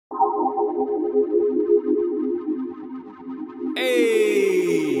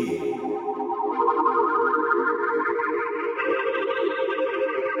Hey.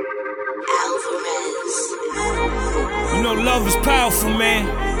 You know love is powerful, man.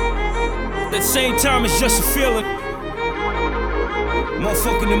 At the same time, it's just a feeling.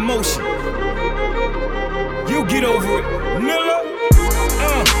 Motherfucking emotion. You get over it, Nilla.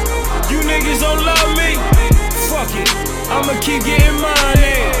 You niggas don't love me. Fuck it, I'ma keep getting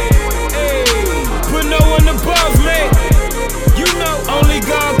money. Hey, put no one above me. You know only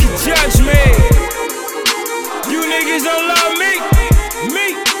God can judge me. You niggas don't love me.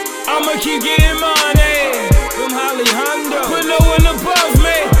 I'ma keep getting money. Them Holly Honda. Put no one above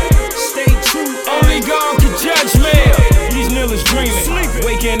me. Stay true, only God can judge me. These niggas dreaming,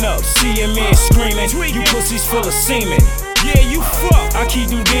 waking up, seeing me and screaming. You pussies full of semen. Yeah, you fuck. I keep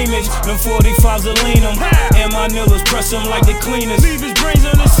them demons, them 45s will lean them. And my niggas press them like the cleaners. Leave his brains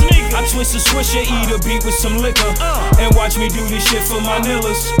on the sneakers. I twist a swisher, eat a beat with some liquor. And watch me do this shit for my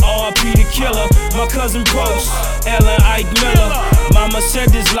niggas. R.I.P. the killer, my cousin Post, Ellen Ike Miller. Mama said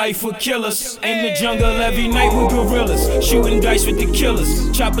this life would kill us. In the jungle every night with gorillas, shooting dice with the killers.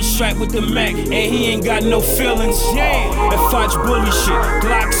 Chopper strap with the Mac, and he ain't got no feelings. That Fox bully shit,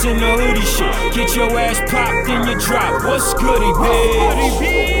 Glocks in the hoodie shit. Get your ass popped, then you drop. What's goody,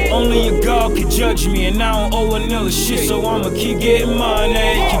 bitch? Only a God can judge me, and I don't owe another shit, so I'ma keep getting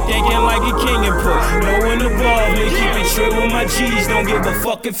money. Keep thinking like a king and put no one above me. Keep it true with my G's, don't give a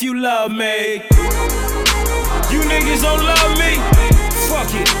fuck if you love me. You niggas don't love me.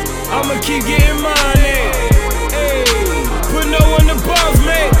 Fuck it, I'ma keep getting money. Hey, put no one above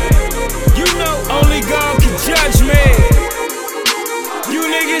me. You know only God can judge me. You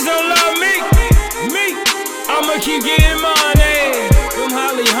niggas don't love me. I'ma keep getting money. Them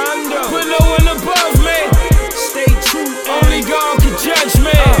Holly Honda. Put no one above me. Stay true, only God can judge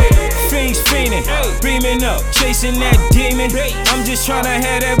me. Fiends fiending, beaming up, chasing that demon. I'm just tryna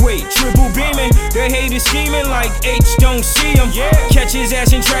have that weight, triple beaming. The haters scheming like H don't see him. Catch his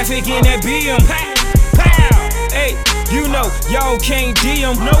ass in traffic in that BM. Hey, you know, y'all can't D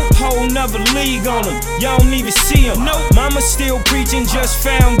him. Whole nother league on him. Y'all don't even see him. Mama still preaching, just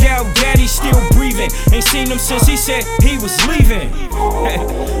found out daddy still breathing. Ain't seen him since he said he was leaving.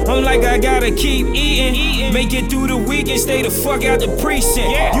 I'm like, I gotta keep eating. Make it through the week and stay the fuck out the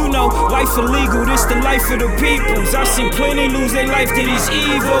precinct. You know, life illegal, this the life of the peoples. I seen plenty lose their life to these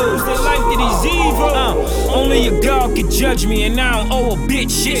evils. Only a God can judge me, and I don't owe a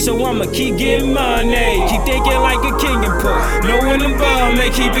bitch shit, so I'ma keep getting money. Keep thinking like a king and put no one above me.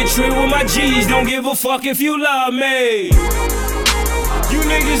 Keep it true with my G's, don't give a fuck if you love me. You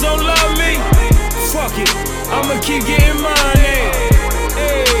niggas don't love me. Fuck it, I'ma keep getting money.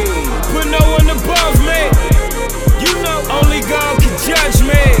 Hey, put no one above me. You know only God can judge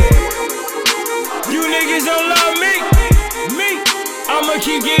me. You niggas don't love me. I'ma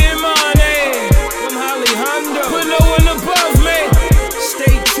keep getting money. Them Holly Honda. Put no one above me.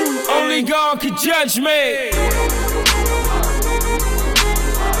 Stay true, only God can judge me.